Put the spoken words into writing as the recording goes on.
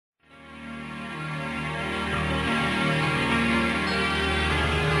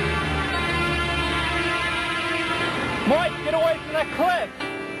that cliff.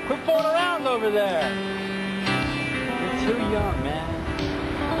 Quit fooling around over there. You're too young, man.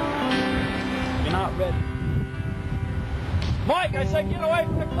 You're not ready. Mike, I said get away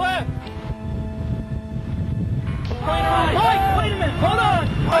from the cliff. Mike, wait a minute, hold on.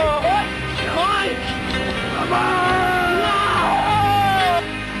 Mike, come on.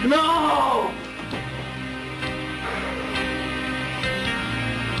 No!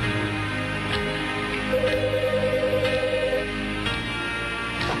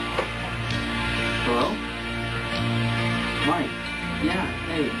 Hello? Mike? Yeah,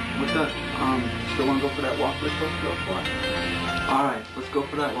 hey, what's up? Still wanna go for that walk we're supposed to go for? Alright, let's go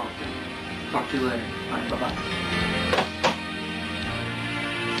for that walk then. Talk to you later. Alright, bye-bye.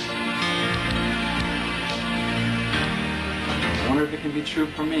 I wonder if it can be true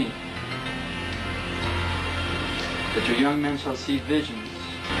for me. That your young men shall see visions,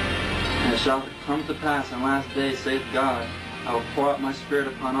 and it shall come to pass in the last days, saith God, I will pour out my spirit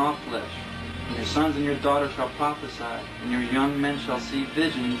upon all flesh, and your sons and your daughters shall prophesy, and your young men shall see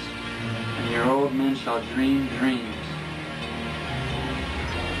visions, and your old men shall dream dreams.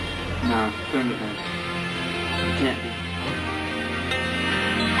 No, couldn't have been. It can't be.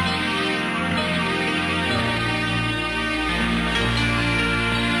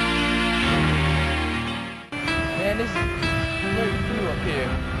 Man, this is very cool up here.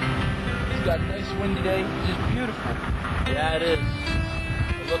 It's got a nice windy day. It's just beautiful. Yeah, it is.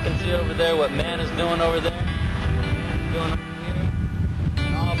 Look and see over there what man is doing over there. Doing over here.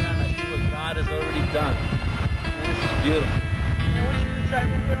 And all around I see what God has already done. Man, this is beautiful. Man, what you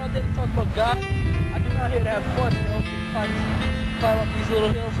driving in here all day to talk about God? I came out here to have fun, you know, climb up these little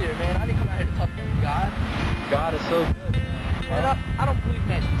hills here, man. I didn't come out here to talk about God. God is so good. Man, I don't believe in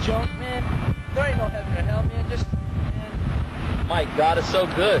that junk, man. There ain't no heaven or hell, man. Just, man. Mike, God is so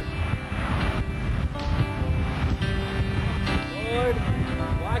good. Lord,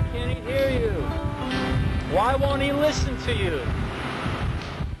 why can't he hear you? Why won't he listen to you?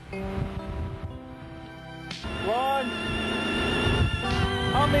 Lord,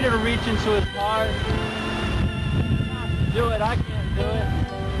 help me to reach into his heart. Do it, I can't do it.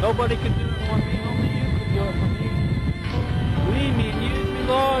 Nobody can do it for me, only you can do it for me. Lead me and use me,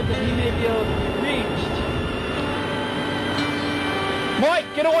 Lord, that he may be able to be reached. Mike,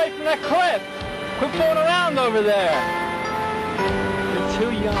 get away from that cliff! Quit fooling around over there! You're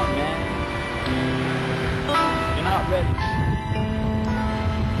too young, man. You're not ready.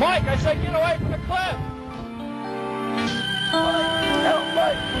 Mike, I said get away from the cliff! Mike, help,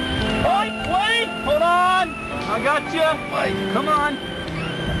 Mike! Mike, wait! Hold on! I got you! Mike, come on!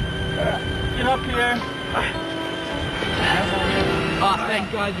 Get up here! Ah,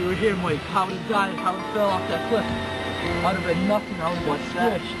 thank God you were here, Mike. I would have died. I would have fell off that cliff. I'd have been nothing. I would have been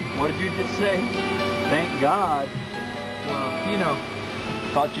squished. What did you just say? Thank God. Well, you know.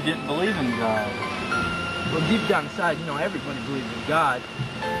 Thought you didn't believe in God. Well, deep down inside, you know, everybody believes in God.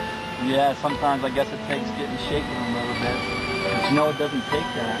 Yeah, sometimes I guess it takes getting shaken a little bit. But you know, it doesn't take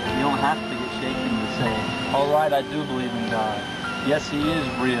that. You don't have to get shaken to say, all right, I do believe in God. Yes, he is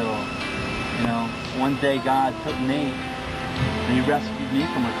real. You know, one day God took me and he rescued me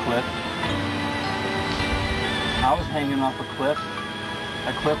from a cliff. I was hanging off a cliff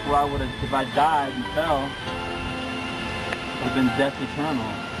where I would have, if I died and fell, would have been death eternal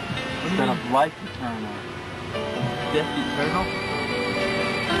instead of life eternal. Death eternal?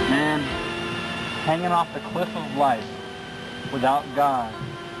 Man, hanging off the cliff of life without God,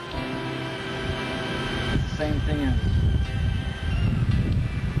 it's the same thing as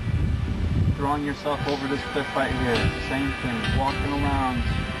throwing yourself over this cliff right here. It's the same thing. Walking around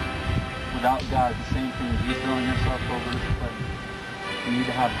without God, it's the same thing as you throwing yourself over this cliff. You need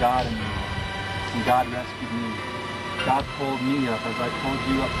to have God in you. And God rescued me. God pulled me up as I pulled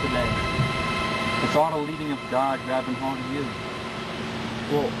you up today. It's all the leading of God grabbing hold of you.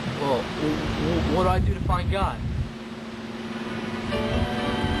 Well, what do I do to find God?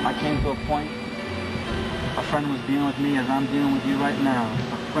 I came to a point, a friend was dealing with me as I'm dealing with you right now.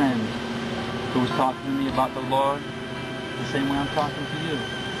 A friend who was talking to me about the Lord the same way I'm talking to you.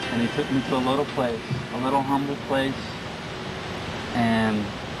 And he took me to a little place, a little humble place, and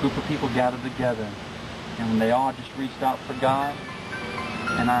a group of people gathered together. And when they all just reached out for God,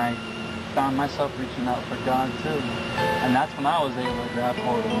 and I found myself reaching out for God too. And that's when I was able to grab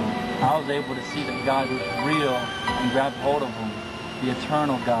hold of him. I was able to see that God was real and grab hold of him. The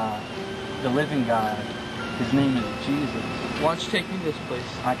eternal God, the living God. His name is Jesus. Why don't you take me to this place?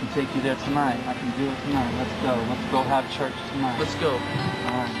 I can take you there tonight. I can do it tonight. Let's go. Let's go have church tonight. Let's go. All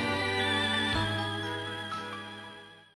right.